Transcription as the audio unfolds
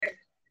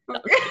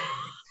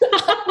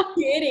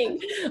kidding.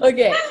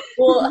 Okay.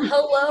 Well,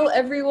 hello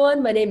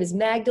everyone. My name is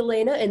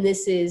Magdalena, and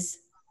this is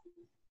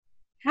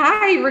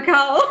Hi,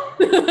 Raquel.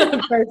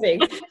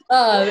 perfect.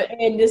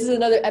 And this is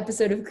another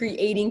episode of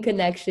Creating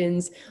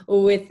Connections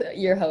with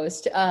your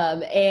host.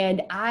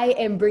 And I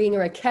am bringing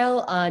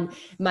Raquel on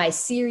my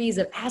series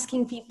of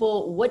asking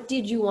people, what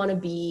did you want to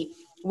be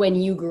when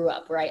you grew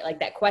up, right? Like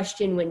that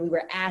question when we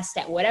were asked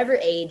at whatever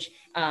age.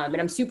 And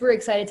I'm super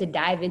excited to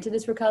dive into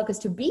this, Raquel, because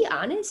to be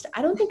honest,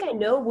 I don't think I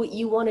know what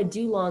you want to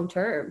do long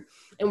term.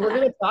 And we're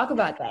going to talk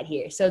about that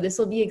here. So this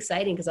will be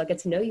exciting because I'll get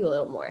to know you a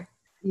little more.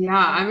 Yeah,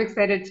 I'm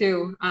excited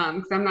too,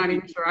 because I'm not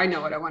even sure I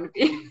know what I want to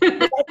be.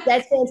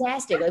 That's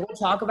fantastic. Like we'll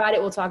talk about it.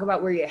 We'll talk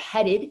about where you're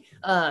headed.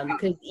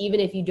 Because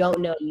even if you don't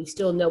know, you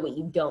still know what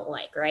you don't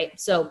like, right?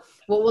 So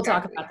we'll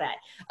talk about that.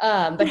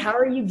 But how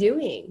are you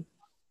doing?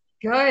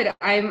 Good.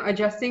 I'm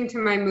adjusting to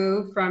my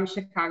move from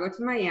Chicago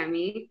to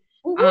Miami.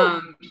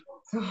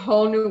 It's a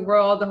whole new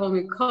world, a whole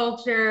new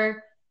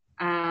culture.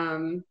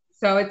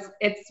 So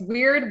it's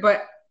weird,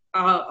 but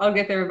I'll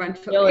get there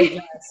eventually. You'll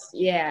adjust.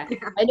 Yeah.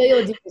 I know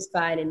you'll do just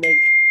fine and make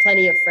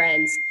plenty of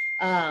friends.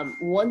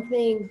 One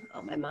thing,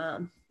 my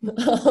mom.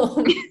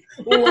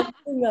 One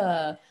thing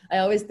I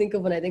always think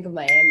of when I think of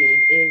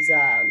Miami is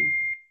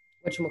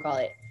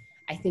whatchamacallit?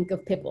 I think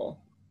of Pitbull.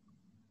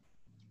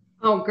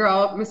 Oh,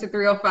 girl, Mr.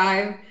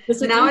 305.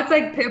 Mr. Now it's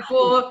like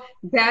Pitbull,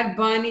 Bad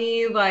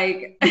Bunny,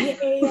 like.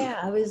 Yeah.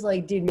 I was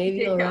like, dude, maybe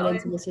you'll run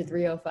into Mr.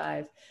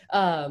 305.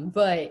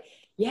 But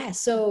yeah,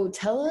 so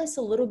tell us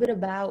a little bit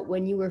about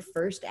when you were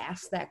first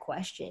asked that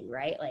question,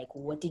 right? Like,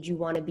 what did you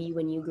want to be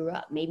when you grew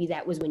up? Maybe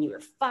that was when you were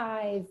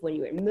 5, when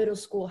you were in middle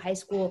school, high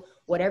school,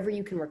 whatever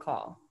you can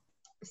recall.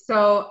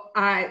 So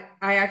I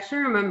actually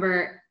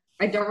remember,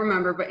 I don't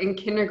remember, but in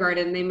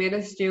kindergarten, they made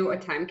us do a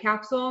time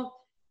capsule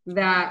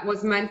that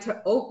was meant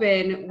to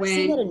open when. I've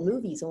seen that in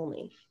movies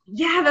only.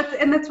 Yeah,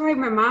 that's why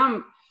my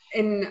mom,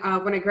 when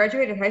I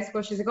graduated high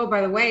school, she's like, oh,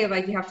 by the way,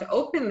 like you have to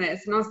open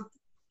this. And I was like,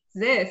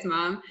 this,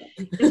 Mom?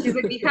 And she's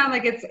like, because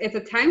like it's a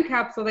time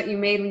capsule that you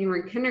made when you were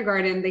in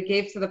kindergarten. They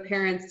gave to the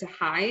parents to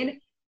hide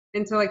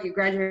until like you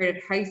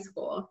graduated high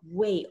school.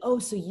 Wait,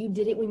 so you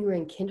did it when you were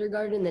in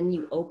kindergarten, then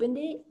you opened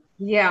it?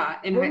 Yeah,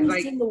 and I've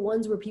only seen the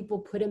ones where people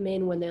put them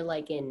in when they're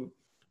like in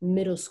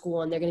middle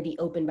school and they're going to be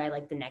opened by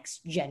like the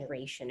next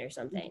generation or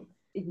something.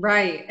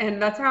 Right,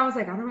 and that's why I was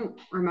like, I don't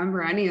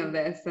remember any of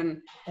this,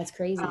 and that's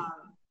crazy.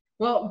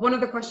 Well, one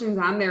of the questions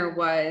on there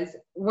was,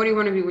 what do you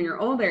want to be when you're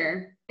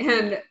older?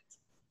 And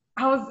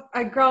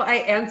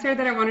I answered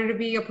that I wanted to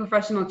be a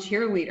professional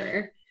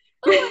cheerleader.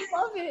 Oh, I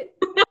love it.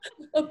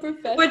 A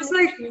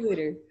professional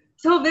cheerleader.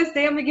 Till this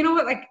day, I'm like, you know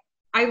what? Like,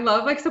 I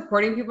love like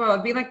supporting people. I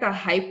love being like the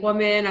hype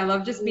woman. I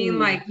love just being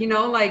like,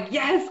 like,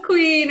 yes,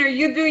 queen, or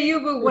you do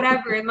you, but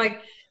whatever. And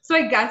like, so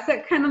I guess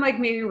that kind of like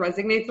maybe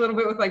resonates a little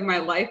bit with like my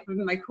life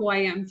and like who I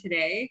am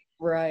today.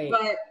 Right.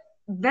 But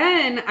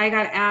then I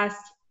got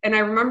asked, and I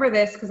remember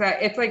this because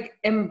it's like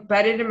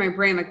embedded in my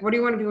brain. Like, what do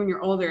you want to be when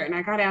you're older? And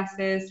I got asked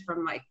this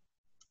from like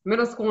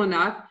middle school and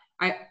up.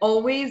 I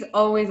always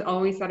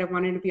said I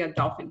wanted to be a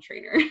dolphin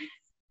trainer.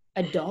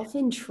 A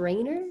dolphin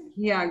trainer?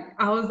 Yeah.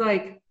 I was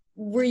like,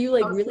 were you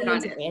like really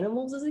into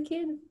animals as a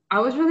kid? I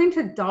was really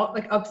into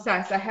like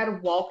obsessed. I had a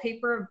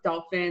wallpaper of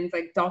dolphins,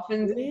 like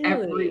dolphins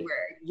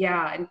everywhere.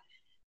 Yeah. And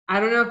I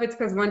don't know if it's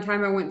because one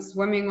time I went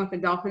swimming with the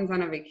dolphins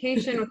on a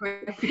vacation with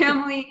my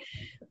family,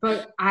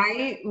 but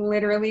I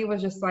literally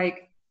was just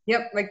like,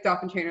 yep, like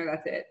dolphin trainer,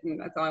 that's it. And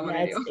that's all I want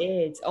to do. That's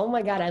it. Oh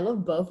my God, I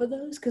love both of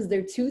those because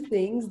they're two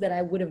things that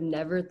I would have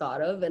never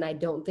thought of, and I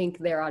don't think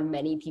they're on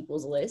many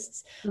people's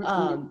lists.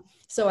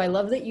 So I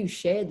love that you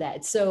shared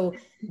that. So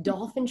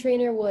dolphin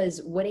trainer was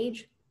what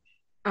age?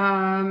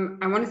 I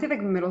want to say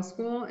like middle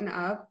school and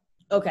up.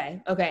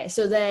 Okay.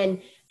 So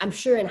then I'm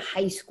sure in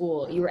high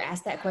school you were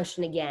asked that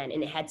question again,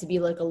 and it had to be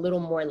like a little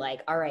more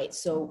like, all right,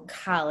 so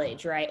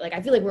college, right? Like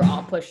I feel like we're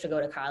all pushed to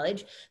go to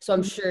college. So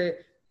I'm sure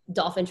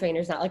dolphin trainer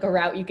is not like a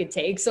route you could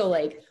take. So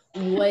like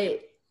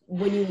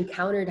when you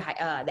encountered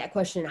that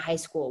question in high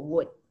school,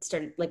 what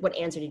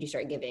answer did you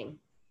start giving?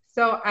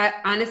 So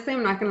honestly,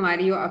 I'm not going to lie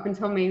to you. Up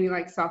until maybe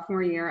like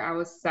sophomore year, I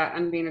was set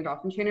on being a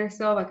dolphin trainer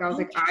still. Like I was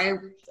I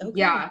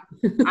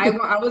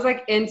was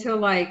like into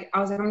like,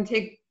 I was like, I'm going to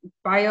take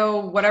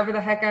bio, whatever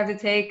the heck I have to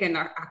take, and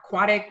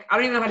aquatic. I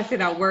don't even know how to say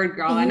that word,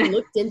 girl. And you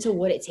looked into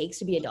what it takes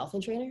to be a dolphin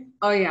trainer?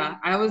 Oh yeah.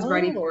 I was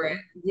ready for it.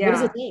 Yeah. What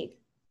does it take?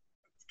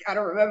 I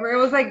don't remember. It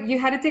was like, you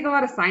had to take a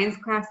lot of science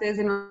classes,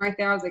 and right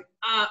there I was like,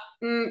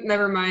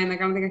 never mind.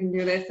 Like, I don't think I can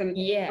do this. And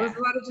it was a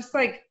lot of just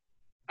like,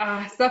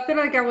 stuff that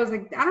like I was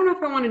like, I don't know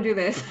if I want to do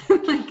this.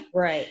 Like,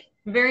 right.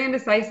 Very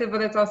indecisive.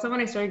 But it's also when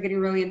I started getting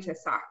really into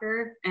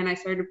soccer, and I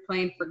started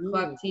playing for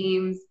club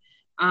teams.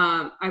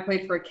 I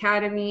played for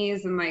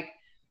academies, and like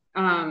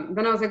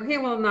then I was like, okay,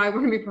 well now I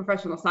want to be a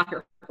professional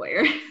soccer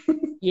player.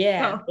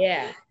 Yeah.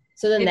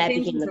 So then that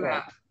became the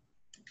goal.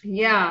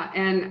 Yeah,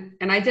 and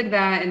I did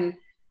that, and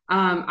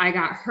I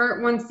got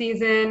hurt one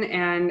season,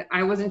 and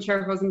I wasn't sure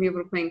if I was gonna be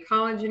able to play in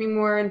college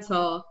anymore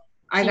until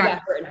I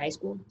got hurt in high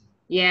school.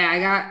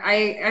 Yeah,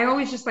 I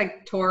always just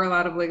like tore a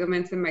lot of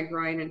ligaments in my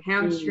groin and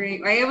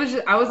hamstring. Like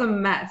I was a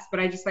mess,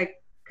 but I just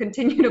like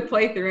continue to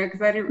play through it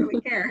because I didn't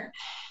really care.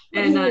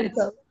 And it's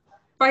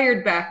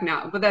fired back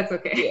now, but that's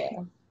okay.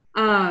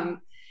 Yeah.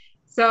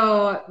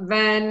 So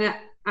then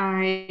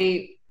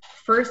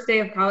first day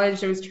of college,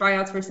 there was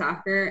tryouts for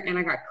soccer and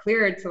I got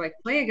cleared to like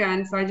play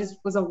again. So I just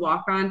was a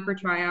walk-on for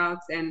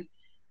tryouts. And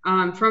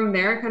from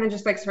there, I kind of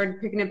just like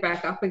started picking it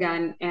back up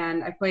again.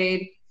 And I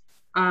played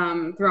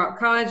throughout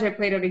college. I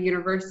played at a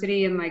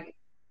university, and like,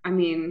 I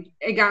mean,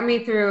 it got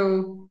me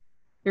through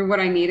what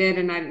I needed,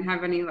 and I didn't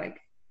have any like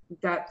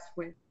debts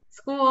with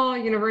school,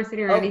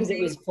 university, or anything. Because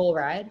it was full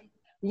ride?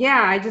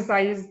 Yeah, I just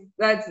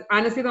that's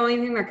honestly the only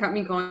thing that kept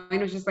me going.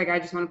 Was just like, I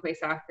just want to play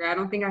soccer. I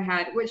don't think I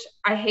had, which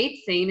I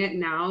hate saying it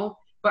now,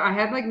 but I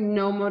had like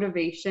no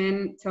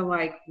motivation to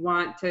like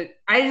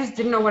I just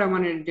didn't know what I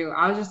wanted to do.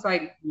 I was just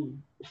like,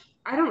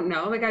 I don't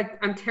know. Like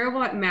I'm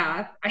terrible at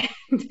math.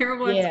 I'm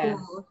terrible at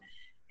school.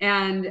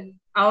 And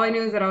all I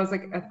knew is that I was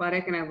like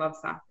athletic and I love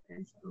soccer.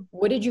 So.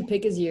 What did you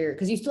pick as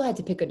because you still had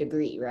to pick a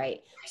degree,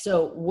 right?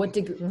 So what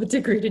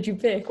degree did you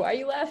pick? Why are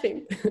you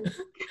laughing?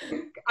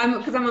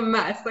 Because I'm a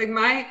mess. Like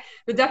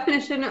the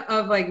definition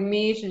of like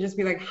me should just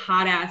be like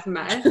hot ass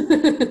mess.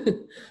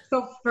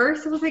 So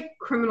first it was like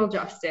criminal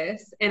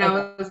justice, and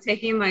I was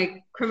taking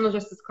like criminal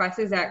justice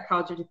classes at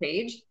College of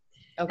DuPage.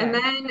 Okay. And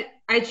then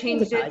I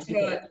changed it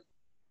to,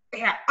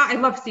 I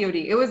love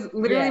COD. It was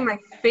literally my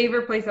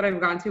favorite place that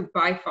I've gone to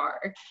by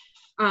far.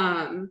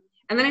 And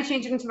then I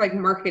changed it into like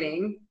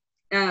marketing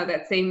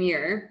that same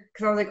year,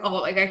 because I was like,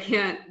 oh, like I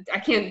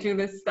can't do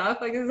this stuff.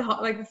 Like this is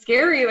like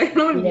scary. Like I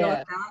don't want to deal with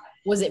that.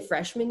 Was it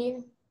freshman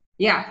year?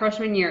 Yeah,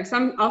 freshman year. So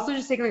I'm also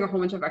just taking like a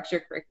whole bunch of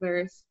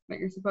extracurriculars that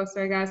you're supposed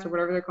to, I guess, or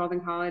whatever they're called in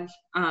college.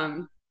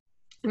 And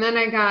then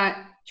I got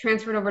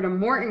transferred over to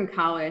Morton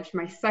College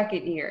my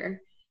second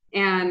year.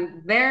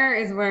 And there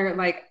is where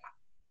like,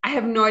 I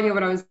have no idea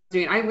what I was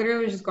doing. I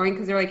literally was just going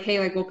because they're like,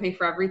 hey, like we'll pay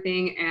for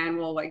everything and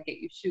we'll like get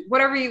you shoot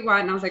whatever you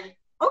want. And I was like,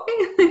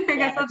 okay, I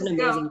guess I'll just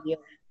go. Deal.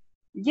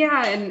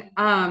 Yeah,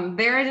 and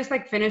there I just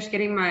like finished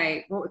getting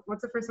my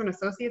what's the first one,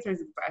 associates or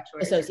is it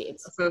bachelor's?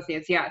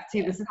 Associates. Yeah.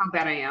 See, this is how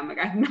bad I am. Like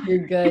I'm not.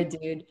 You're good,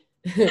 dude.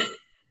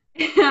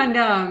 And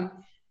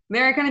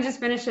there I kind of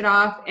just finished it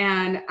off,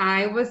 and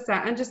I was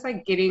set on just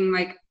like getting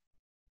like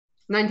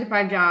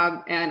 9-to-5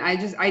 job, and I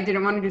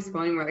didn't want to do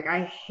school anymore. Like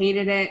I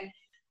hated it.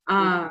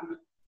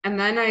 And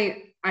then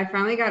I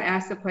finally got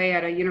asked to play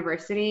at a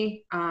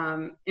university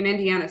in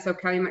Indiana, so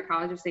Calumet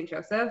College of St.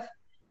 Joseph.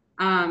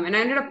 And I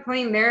ended up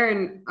playing there,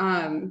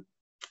 and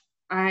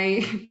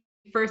I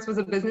first was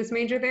a business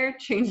major there,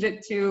 changed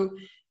it to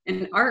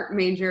an art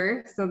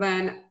major. So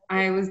then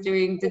I was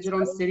doing digital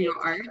and studio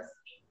arts.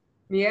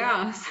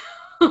 Yeah.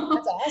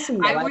 That's awesome,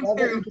 though. I love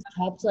that you just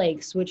kept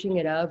like switching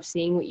it up,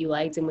 seeing what you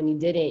liked, and when you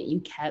didn't, you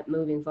kept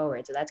moving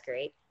forward. So that's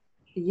great.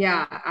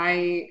 Yeah,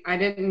 I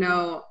didn't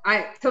know.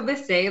 Till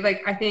this day,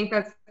 like I think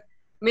that's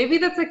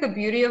like the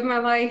beauty of my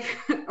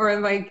life, or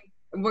like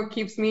what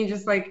keeps me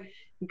just like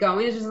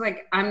going is just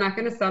like I'm not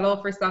gonna settle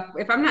for stuff.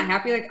 If I'm not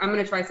happy, like I'm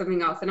gonna try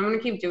something else, and I'm gonna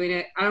keep doing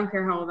it. I don't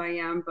care how old I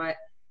am, but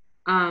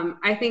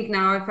I think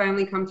now I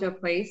finally come to a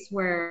place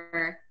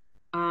where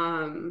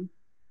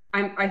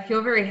I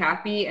feel very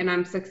happy and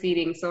I'm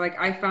succeeding. So like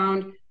I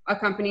found a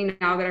company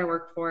now that I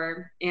work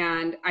for,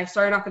 and I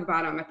started off at the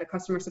bottom at the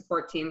customer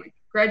support team. Like,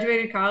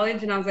 graduated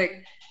college, and I was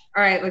like,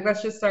 all right, like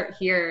let's just start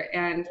here.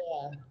 And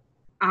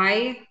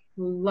I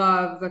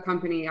love the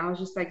company. I was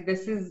just like,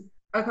 this is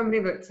a company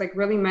that's like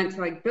really meant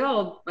to like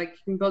build, like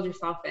you can build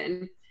yourself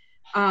in.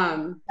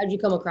 How'd you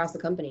come across the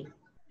company?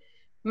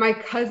 My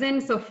cousin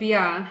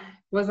Sophia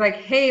was like,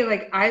 hey,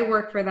 like I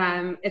work for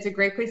them. It's a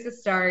great place to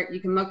start.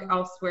 You can look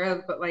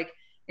elsewhere, but like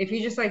if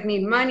you just like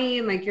need money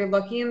and like you're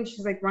looking,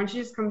 she's like, why don't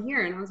you just come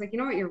here? And I was like, you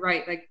know what, you're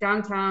right. Like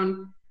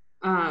downtown,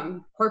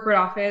 corporate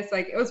office,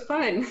 like it was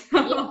fun.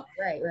 So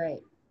yeah, right.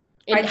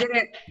 And I did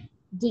it.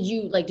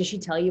 Did she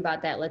tell you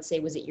about that? Let's say,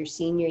 was it your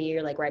senior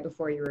year, like right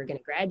before you were going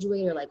to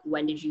graduate, or like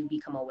when did you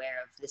become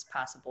aware of this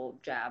possible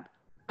job?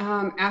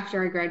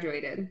 After I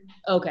graduated.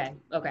 Okay.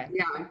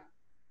 Yeah.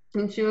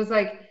 And she was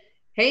like,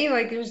 hey,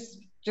 like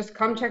just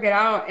come check it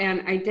out.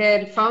 And I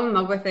did fall in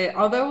love with it.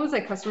 Although it was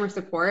like customer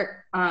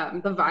support,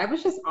 the vibe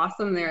was just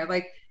awesome there.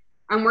 Like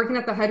I'm working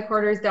at the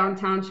headquarters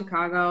downtown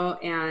Chicago,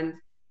 and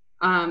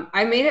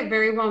I made it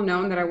very well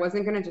known that I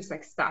wasn't going to just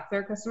like stop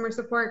their customer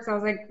support. Cause I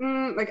was like,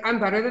 like I'm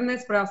better than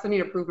this, but I also need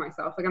to prove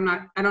myself. Like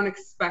I don't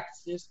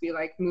expect to just be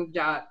like moved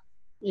up.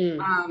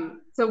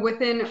 So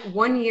within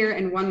 1 year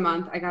and 1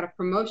 month, I got a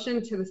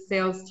promotion to the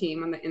sales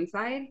team on the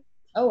inside.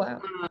 Oh,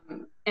 wow.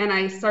 And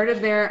I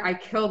started there. I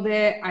killed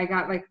it. I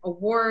got like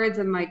awards,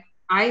 and like,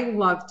 I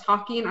love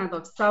talking. I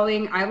love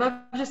selling. I love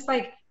just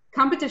like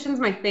competition's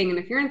my thing. And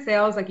if you're in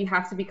sales, like you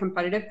have to be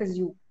competitive because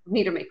you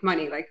need to make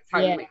money. Like it's how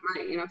you make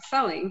money,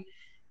 selling.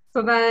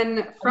 So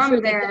then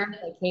from there,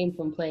 I came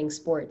from playing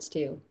sports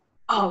too.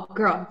 Oh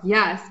girl.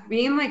 Yes.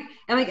 Being like,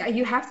 and like,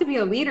 you have to be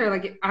a leader.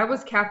 Like I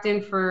was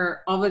captain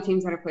for all the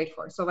teams that I played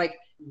for. So like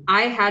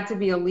I had to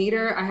be a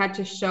leader. I had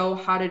to show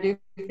how to do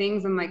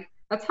things. And like,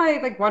 that's how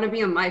I like want to be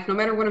in life, no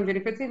matter what I'm doing.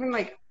 If it's even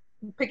like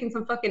picking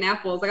some fucking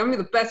apples, like I'm gonna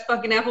be the best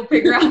fucking apple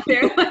picker out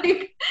there.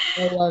 Like,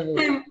 I love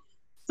it.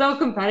 so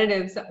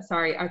competitive.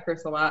 Sorry, I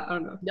curse a lot. I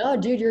don't know. No,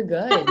 dude, you're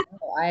good.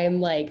 No, I'm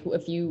like,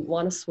 if you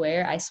want to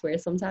swear, I swear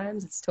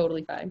sometimes. It's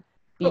totally fine.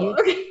 Cool.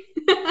 Okay.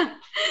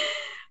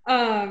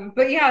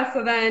 But yeah,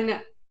 so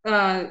then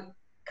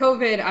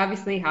COVID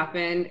obviously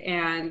happened,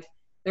 and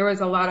there was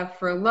a lot of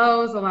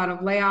furloughs, a lot of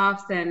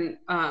layoffs, and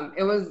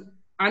it was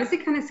honestly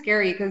kind of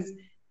scary because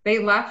they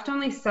left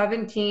only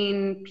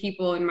 17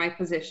 people in my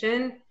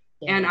position.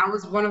 Yeah. And I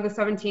was one of the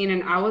 17,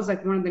 and I was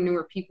like one of the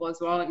newer people as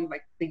well, and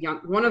like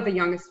one of the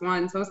youngest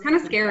ones. So it was kind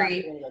of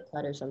scary.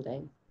 Cut or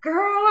something. Girl,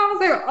 I was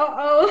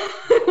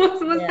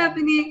like, what's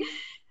happening?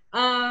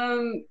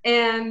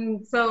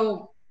 And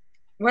so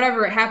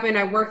whatever happened,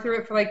 I worked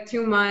through it for like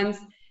 2 months.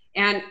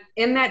 And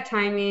in that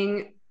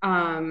timing,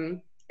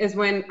 is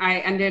when I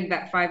ended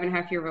that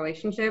 5.5 year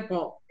relationship.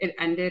 Well, it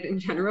ended in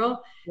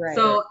general. Right.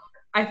 So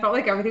I felt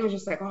like everything was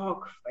just like,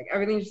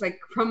 everything just like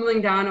crumbling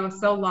down. I was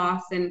so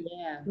lost. And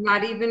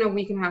not even a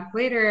week and a half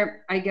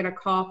later, I get a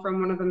call from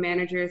one of the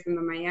managers in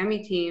the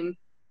Miami team.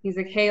 He's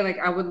like, hey, like,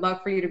 I would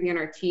love for you to be on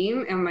our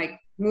team and like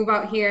move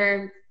out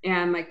here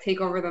and like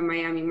take over the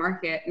Miami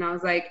market. And I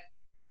was like,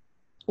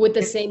 with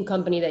the same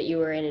company that you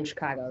were in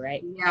Chicago,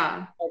 right?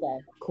 Yeah. Okay,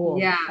 cool.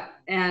 Yeah.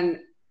 And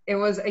it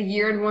was a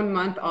year and 1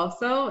 month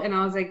also. And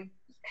I was like,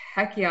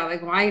 heck yeah,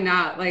 like, why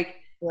not? Like,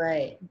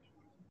 right.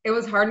 It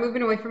was hard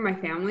moving away from my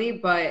family,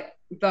 but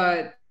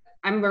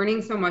I'm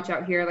learning so much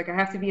out here. Like, I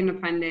have to be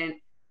independent.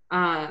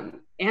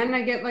 And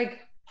I get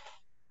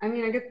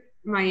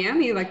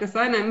Miami, like the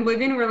sun. I'm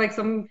living where like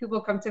some people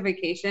come to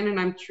vacation, and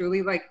I'm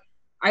truly like,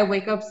 I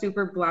wake up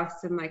super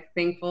blessed and like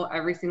thankful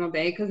every single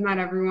day, because not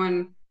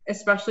everyone,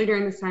 especially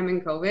during this time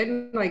in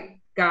COVID, like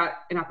got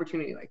an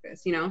opportunity like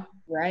this, you know?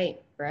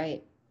 Right.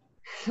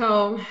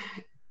 So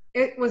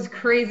it was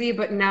crazy,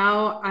 but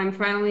now I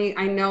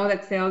know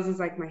that sales is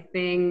like my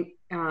thing.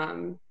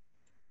 And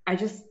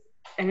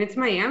it's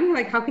Miami.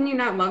 Like, how can you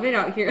not love it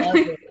out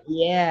here?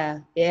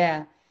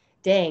 Yeah.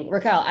 Dang,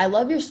 Raquel, I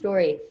love your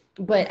story,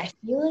 but I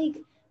feel like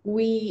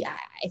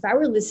if I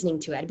were listening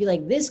to it, I'd be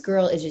like, this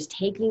girl is just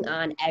taking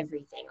on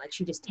everything. Like,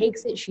 she just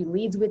takes it, she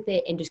leads with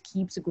it, and just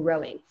keeps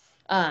growing.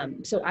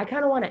 So I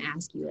kind of want to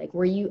ask you, like,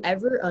 were you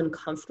ever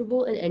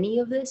uncomfortable in any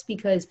of this?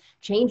 Because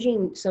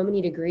changing so many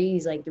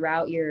degrees, like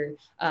throughout your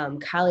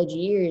college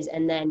years,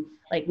 and then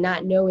like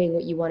not knowing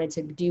what you wanted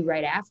to do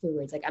right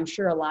afterwards, like I'm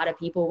sure a lot of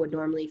people would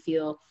normally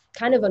feel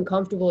kind of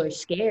uncomfortable or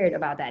scared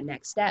about that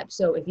next step.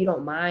 So if you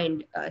don't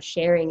mind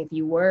sharing if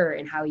you were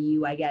and how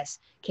you, I guess,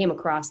 came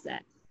across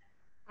that.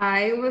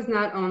 I was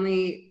not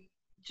only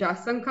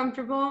just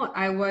uncomfortable,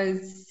 I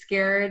was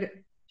scared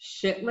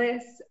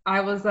shitless. I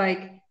was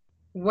like,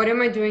 what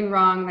am I doing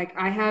wrong? Like,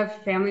 I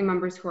have family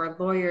members who are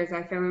lawyers.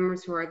 I have family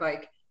members who are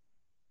like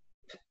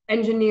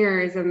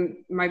engineers, and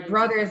my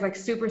brother is like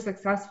super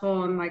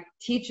successful and like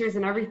teachers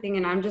and everything.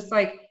 And I'm just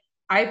like,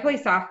 I play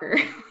soccer.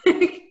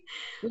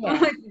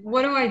 I'm like,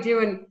 what do I do?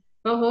 And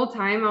the whole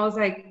time I was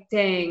like,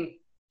 dang,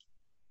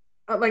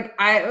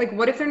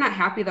 what if they're not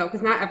happy though?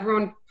 Because not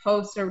everyone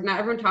posts or not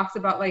everyone talks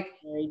about like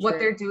what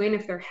they're doing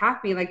if they're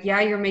happy. Like, yeah,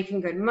 you're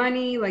making good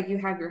money, like you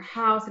have your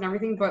house and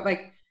everything, but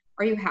like,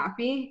 are you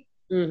happy?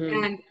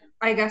 Mm-hmm. And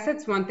I guess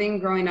it's one thing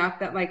growing up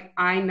that like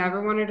I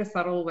never wanted to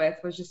settle with,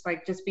 was just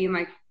being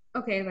like,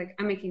 okay, like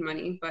I'm making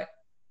money, but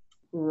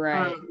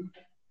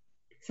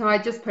so I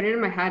just put it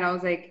in my head. I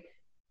was like,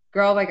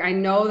 girl, like I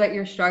know that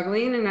you're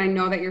struggling and I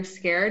know that you're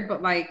scared,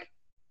 but like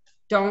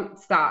don't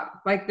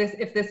stop. Like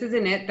if this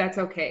isn't it, that's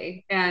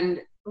okay. And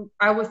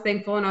I was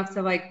thankful enough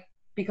to like,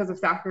 because of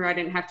soccer, I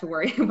didn't have to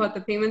worry about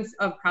the payments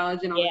of college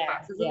and all the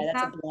classes and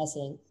stuff. That's a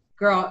blessing.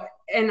 Girl,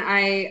 and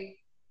I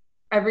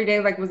every day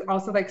like was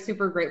also like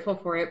super grateful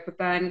for it. But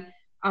then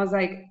I was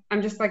like,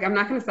 I'm just like, I'm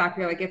not gonna stop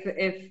here. Like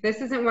if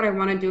this isn't what I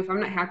want to do, if I'm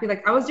not happy,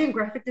 like I was doing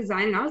graphic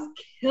design and I was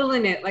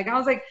killing it. Like I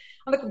was like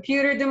on the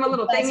computer doing my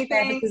little thingy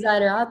graphic thing.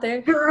 Designer out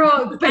there.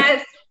 Girl,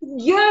 best.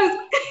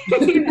 Yes.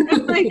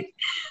 Like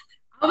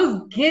I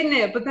was getting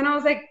it, but then I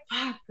was like,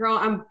 fuck, girl,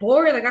 I'm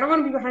bored. Like I don't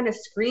want to be behind a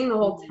screen the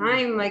whole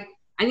time. Like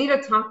I need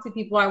to talk to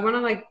people. I want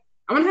to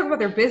talk about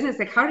their business.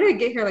 Like, how did I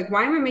get here? Like,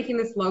 why am I making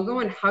this logo?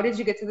 And how did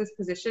you get to this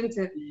position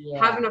to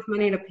have enough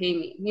money to pay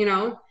me, you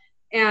know?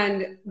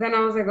 And then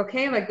I was like,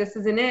 okay, like, this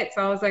isn't it.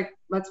 So I was like,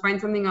 let's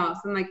find something else.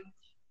 And like,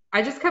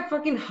 I just kept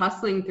fucking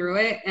hustling through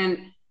it. And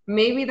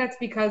maybe that's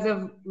because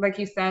of, like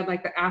you said,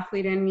 like the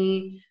athlete in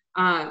me.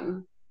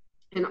 And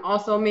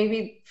also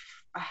maybe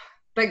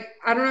like,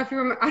 I don't know if you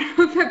remember, I don't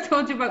know if I've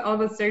told you about all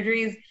the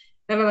surgeries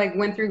that I like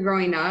went through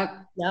growing up.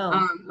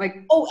 No.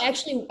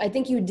 Actually, I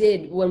think you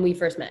did when we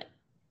first met.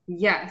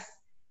 Yes.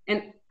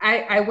 And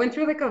I went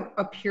through like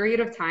a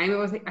period of time. It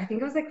was like, I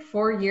think it was like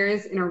 4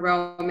 years in a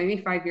row, maybe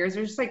 5 years.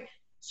 It was just like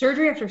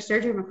surgery after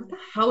surgery. I'm like, what the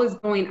hell is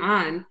going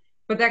on?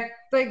 But that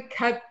like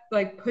kept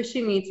like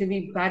pushing me to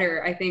be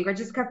better, I think, or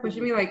just kept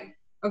pushing me like,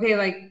 okay,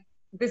 like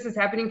this is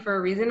happening for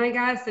a reason, I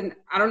guess. And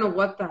I don't know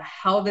what the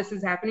hell this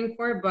is happening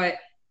for, but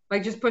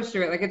like just push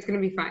through it. Like it's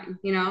going to be fine,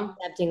 you know?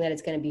 Accepting that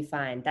it's going to be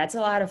fine. That's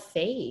a lot of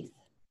faith.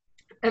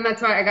 And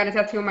that's why I got a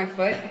tattoo on my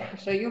foot. I'll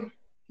show you.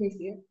 Can you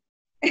see it?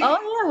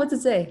 Oh yeah, what's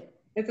it say?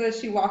 It says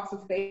she walks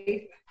with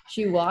faith.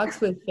 She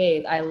walks with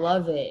faith. I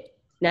love it.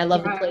 And I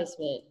love the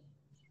placement.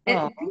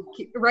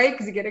 Right?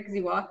 Because you get it because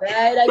you walk.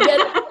 Right, I get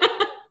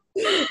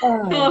it.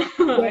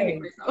 I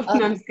hate myself.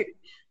 No, I'm just kidding.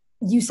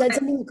 You said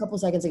something a couple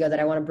seconds ago that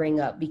I want to bring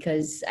up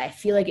because I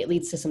feel like it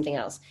leads to something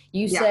else.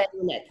 You said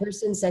when that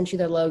person sent you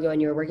their logo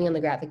and you were working on the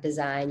graphic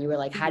design, you were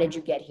like, how did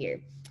you get here?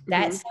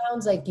 That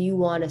sounds like you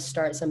want to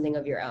start something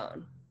of your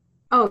own.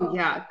 Oh,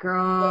 yeah,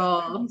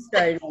 girl.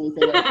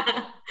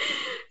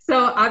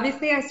 So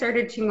obviously I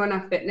started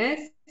Chingona Fitness.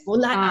 Well,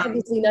 not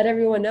obviously, not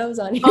everyone knows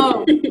on here.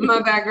 Oh,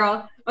 my bad,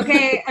 girl.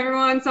 Okay,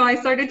 everyone. So I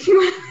started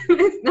Chingona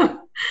Fitness.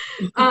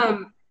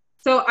 No.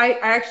 So I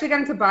actually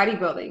got into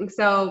bodybuilding.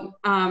 So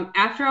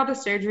after all the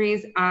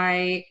surgeries,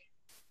 I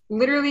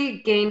literally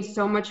gained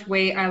so much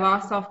weight. I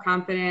lost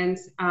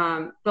self-confidence.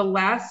 The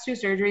last 2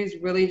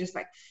 surgeries really just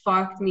like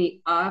fucked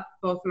me up,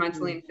 both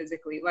mentally and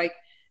physically. Like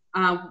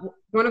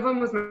one of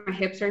them was my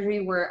hip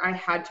surgery where I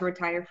had to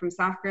retire from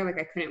soccer. Like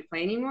I couldn't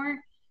play anymore.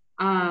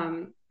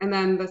 And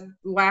then the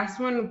last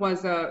one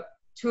was a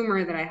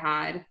tumor that I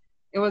had.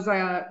 It was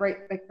right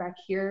like back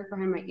here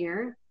behind my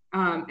ear.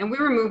 And we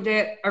removed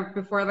it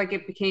before like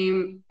it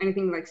became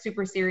anything like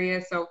super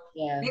serious. So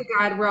thank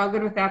God we're all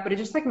good with that. But it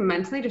just like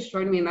mentally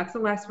destroyed me. And that's the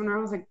last one where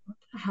I was like, what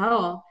the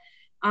hell?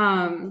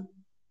 And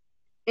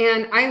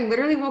I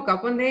literally woke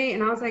up one day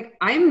and I was like,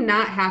 I'm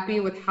not happy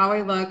with how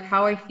I look,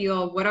 how I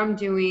feel, what I'm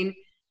doing.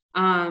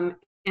 And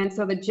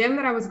so the gym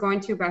that I was going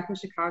to back in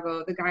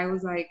Chicago, the guy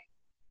was like,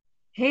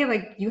 hey,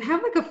 like you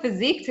have like a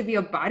physique to be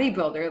a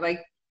bodybuilder. Like,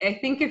 I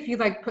think if you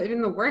like put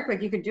in the work,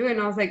 like you could do it.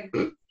 And I was like,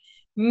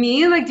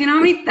 me? Like, do you know how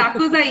many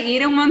tacos I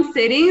eat in one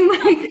sitting?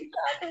 Like,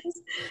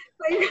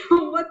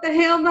 what the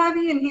hell,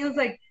 Bobby? And he was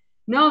like,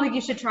 no, like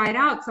you should try it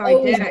out. So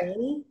I did.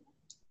 Manny?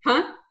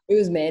 Huh? It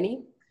was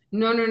Manny?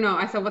 No.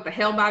 I said, what the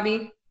hell,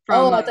 Bobby?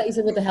 I thought you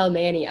said what the hell,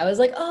 Manny. I was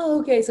like,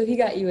 oh, okay. So he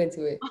got you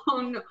into it.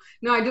 Oh,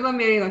 no, I do love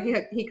Manny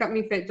though. He kept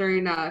me fit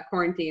during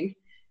quarantine.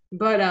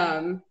 But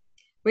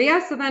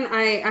yeah, so then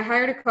I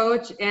hired a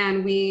coach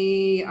and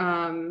we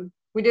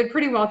did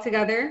pretty well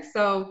together.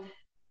 So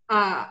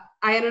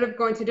I ended up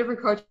going to a different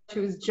coach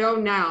who was Joe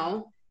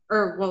now,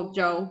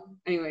 Joe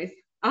anyways.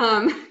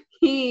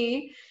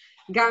 He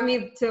got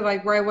me to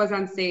like where I was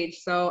on stage.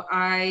 So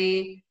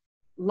I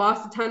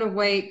lost a ton of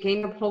weight,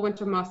 gained a whole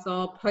bunch of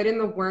muscle, put in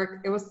the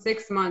work. It was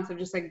 6 months of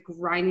just like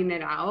grinding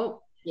it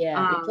out.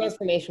 Yeah, the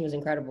transformation was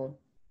incredible.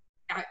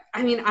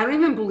 I mean, I don't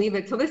even believe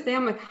it. Till this day,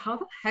 I'm like, how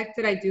the heck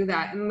did I do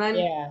that? And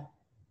then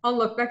I'll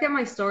look back at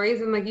my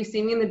stories and like you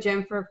see me in the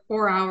gym for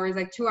 4 hours,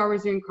 like 2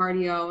 hours doing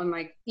cardio and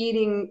like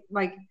eating,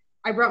 like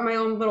I brought my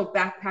own little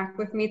backpack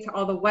with me to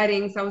all the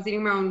weddings. I was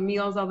eating my own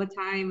meals all the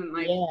time. And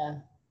like,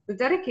 the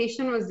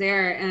dedication was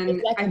there.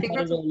 And I think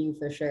that's you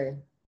for sure.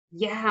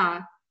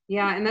 Yeah.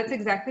 And that's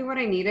exactly what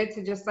I needed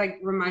to just like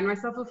remind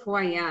myself of who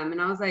I am.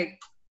 And I was like,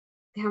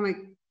 damn, like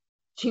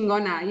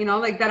chingona, you know,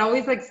 like that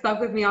always like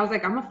stuck with me. I was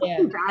like, I'm a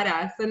fucking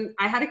badass. And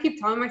I had to keep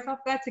telling myself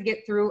that to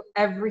get through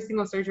every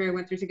single surgery I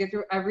went through, to get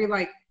through every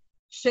like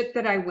shit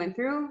that I went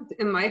through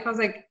in life. I was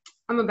like,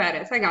 I'm a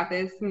badass. I got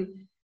this.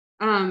 And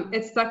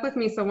it stuck with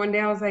me. So one day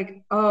I was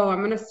like, oh, I'm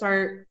going to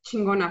start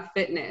Chingona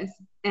Fitness.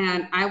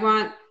 And I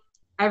want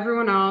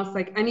everyone else,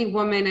 like any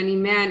woman, any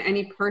man,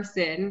 any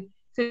person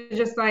to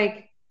just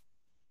like,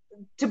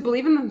 to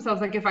believe in themselves.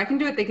 Like if I can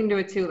do it, they can do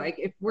it too. Like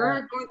if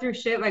we're going through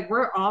shit, like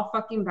we're all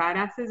fucking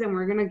badasses and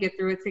we're going to get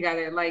through it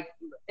together. Like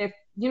if,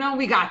 you know,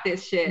 we got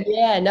this shit.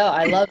 Yeah, no,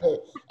 I love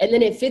it. And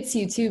then it fits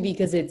you too,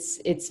 because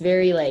it's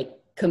very like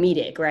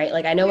comedic, right?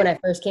 Like I know when I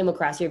first came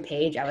across your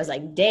page, I was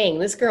like, dang,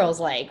 this girl's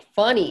like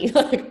funny.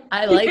 Like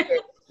I like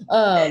it.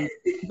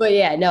 But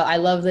yeah, no, I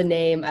love the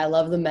name. I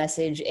love the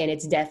message, and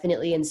it's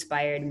definitely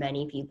inspired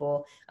many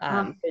people.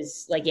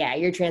 Because like, yeah,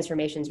 your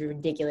transformations were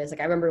ridiculous.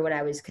 Like I remember when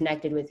I was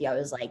connected with you, I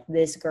was like,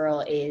 this girl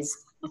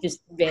is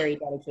just very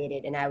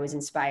dedicated, and I was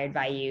inspired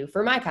by you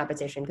for my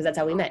competition, because that's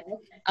how we met.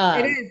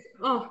 It is.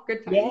 Oh,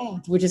 good time. Yeah,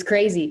 which is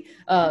crazy.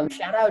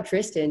 Shout out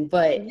Tristan.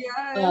 But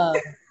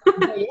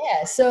but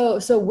yeah, so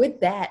with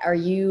that,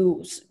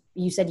 you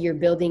said you're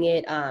building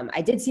it.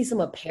 I did see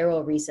some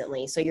apparel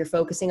recently, so you're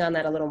focusing on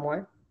that a little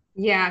more.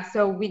 Yeah,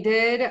 so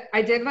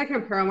I did like an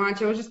apparel launch.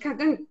 It was just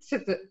kind of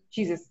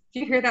Jesus. Do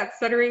you hear that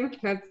stuttering?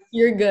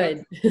 You're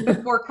good. That's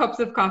the 4 cups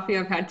of coffee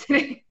I've had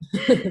today.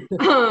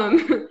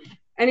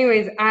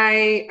 Anyways,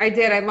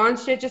 I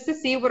launched it just to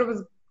see what it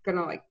was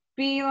gonna like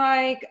be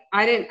like.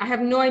 I have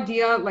no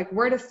idea like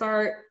where to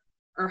start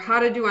or how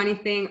to do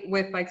anything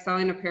with like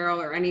selling apparel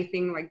or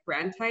anything like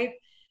brand type.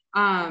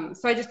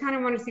 So I just kind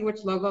of want to see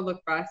which logo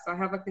looked best. So I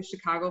have like the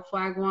Chicago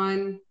flag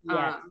one.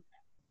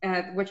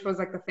 Which was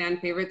like the fan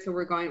favorite. So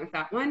we're going with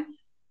that one.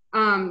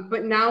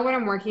 But now what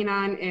I'm working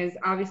on is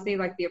obviously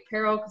like the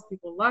apparel, because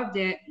people loved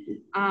it.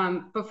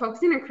 But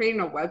focusing on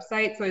creating a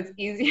website so it's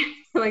easier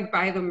to like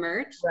buy the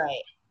merch.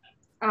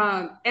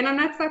 Right. And I'm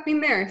not stopping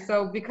there.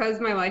 So because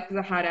my life is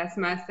a hot ass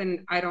mess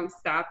and I don't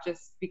stop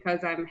just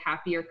because I'm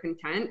happy or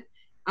content,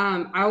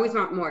 I always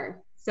want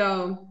more.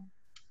 So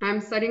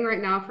I'm studying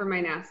right now for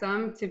my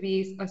NASM to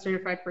be a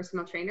certified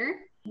personal trainer.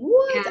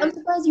 What? I'm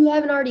surprised you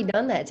haven't already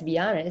done that, to be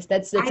honest.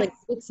 That's like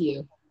fits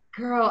you.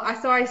 Girl,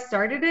 so I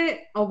started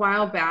it a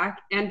while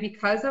back, and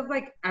because of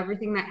like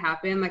everything that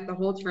happened, like the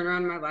whole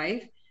turnaround in my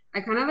life,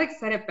 I kind of like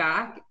set it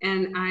back,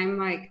 and I'm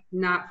like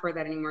not for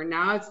that anymore.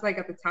 Now it's like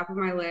at the top of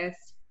my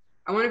list.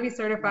 I want to be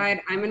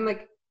certified. I'm in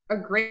like a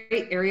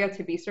great area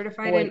to be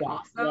certified For in that,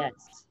 also.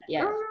 yes,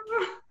 yes.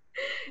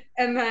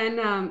 And then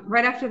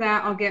right after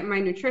that, I'll get my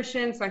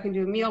nutrition so I can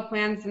do meal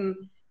plans. And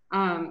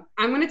I'm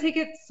going to take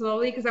it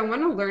slowly because I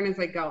want to learn as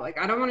I go. Like,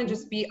 I don't want to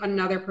just be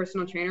another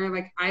personal trainer.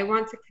 Like, I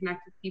want to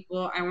connect with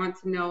people. I want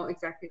to know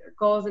exactly their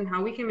goals and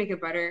how we can make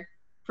it better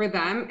for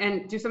them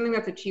and do something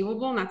that's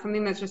achievable, not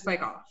something that's just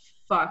like, oh,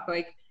 fuck.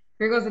 Like,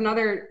 here goes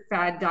another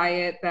fad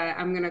diet that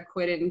I'm going to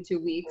quit it in 2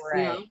 weeks, Right.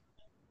 you know?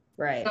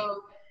 Right.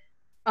 So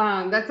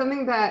that's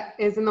something that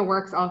is in the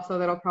works also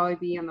that'll probably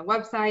be on the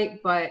website.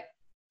 But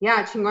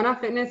yeah, Chingona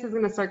Fitness is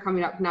going to start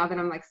coming up now that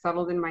I'm like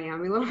settled in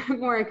Miami a little bit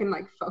more. I can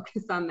like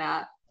focus on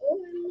that.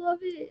 Oh, I love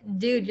it.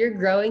 Dude, you're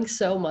growing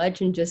so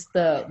much in just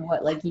the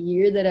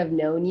year that I've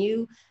known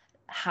you,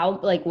 how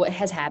like what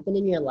has happened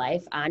in your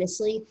life,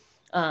 honestly.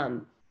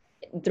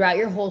 Throughout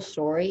your whole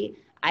story,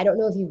 I don't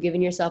know if you've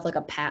given yourself like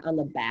a pat on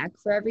the back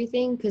for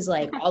everything, because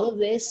like all of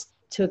this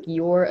took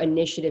your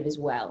initiative as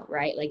well,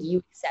 right? Like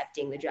you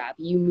accepting the job,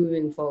 you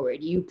moving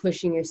forward, you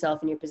pushing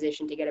yourself in your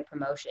position to get a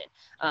promotion.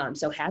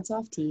 So hats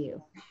off to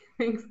you.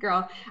 Thanks,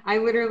 girl. I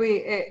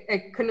literally,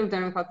 I couldn't have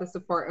done without the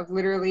support of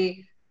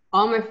literally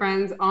all my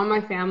friends, all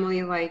my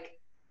family. Like,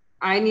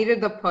 I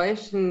needed the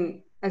push,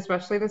 and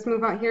especially this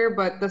move out here,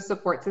 but the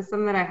support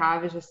system that I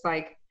have is just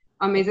like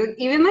amazing.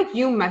 Even like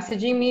you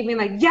messaging me, being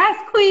like, yes,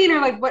 queen,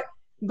 or like what,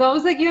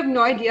 those, like, you have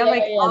no idea. Yeah,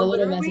 Like, yeah, the I'll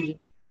little literally, messages.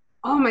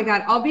 oh my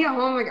God, I'll be at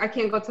home, like, I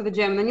can't go to the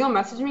gym. And then you'll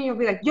message me, you'll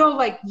be like, yo,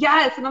 like,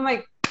 yes. And I'm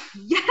like,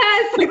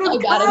 yes, like, I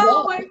let's gotta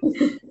go. go. Like,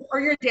 or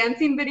your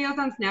dancing videos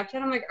on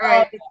Snapchat. I'm like, all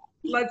right,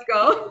 let's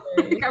go.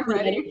 Like, I'm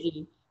ready.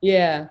 Energy.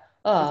 Yeah.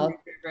 Oh,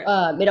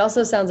 it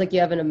also sounds like you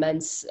have an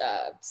immense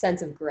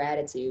sense of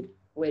gratitude,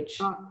 which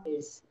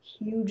is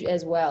huge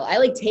as well. I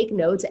like take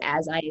notes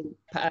as I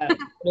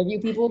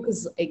interview people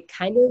because it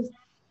kind of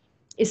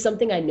is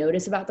something I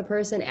notice about the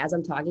person as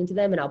I'm talking to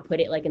them, and I'll put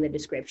it like in the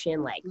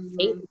description, like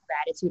faith and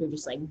gratitude are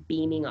just like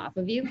beaming off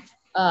of you.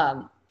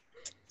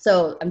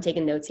 So I'm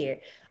taking notes here.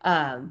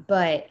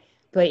 But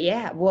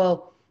yeah,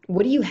 well,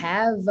 what do you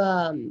have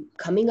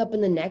coming up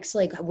in the next,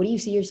 like, what do you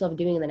see yourself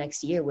doing in the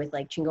next year with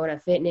like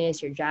Chingona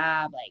Fitness, your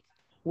job? Like,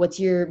 what's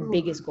your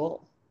biggest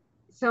goal?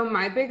 So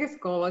my biggest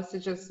goal is to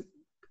just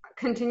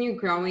continue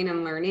growing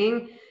and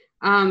learning.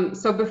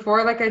 So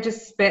before like I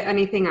just spit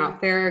anything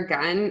out there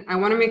again, I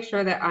want to make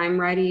sure that I'm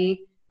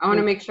ready. I want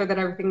to make sure that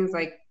everything is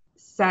like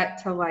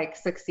set to like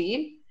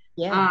succeed.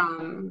 Yeah.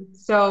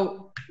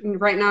 So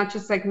right now it's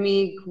just like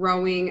me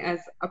growing as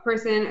a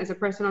person, as a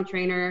personal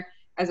trainer,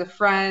 as a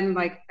friend,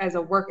 like as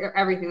a worker,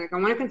 everything. Like I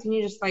want to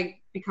continue just like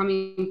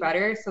becoming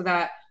better so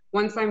that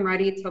once I'm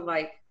ready to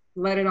like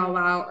let it all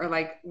out or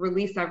like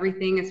release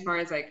everything as far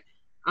as like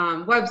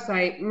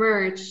website,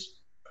 merch,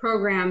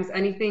 programs,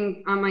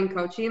 anything online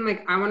coaching,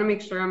 like I want to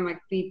make sure I'm like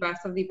the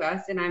best of the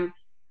best and I'm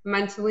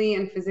mentally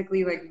and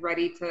physically like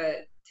ready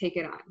to take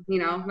it on, you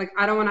know? Like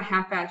I don't want to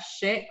half-ass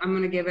shit. I'm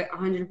going to give it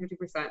 150%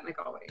 like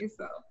always.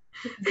 So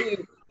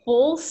Dude,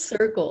 full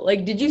circle.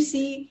 Like, did you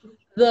see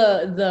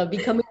the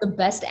becoming the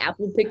best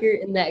apple picker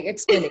in that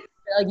explanation?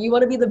 Like, you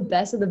want to be the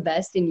best of the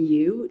best in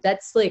you.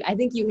 That's like, I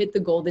think you hit the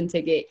golden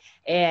ticket,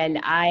 and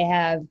I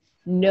have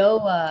no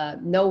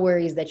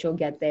worries that you'll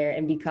get there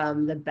and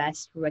become the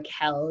best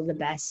Raquel, the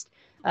best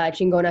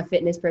Chingona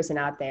Fitness person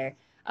out there.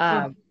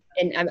 And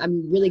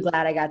I'm really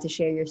glad I got to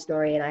share your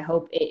story, and I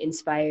hope it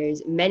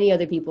inspires many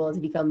other people to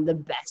become the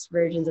best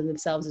versions of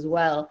themselves as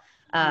well.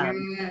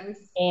 yes.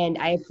 And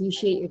I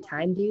appreciate your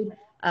time, dude.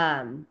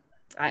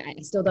 I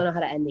still don't know how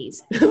to end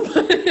these.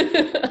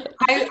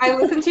 I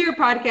listened to your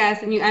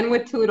podcast and you end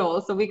with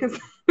toodles, so we can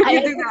I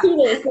end with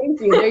toodles. Thank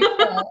you. There you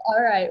go.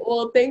 All right.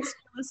 Well, thanks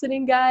for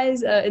listening,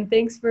 guys. And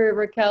thanks for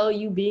Raquel,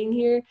 you being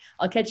here.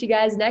 I'll catch you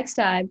guys next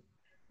time.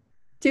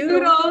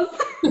 Toodles.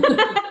 Toodles.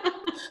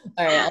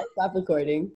 All right. I'll stop recording.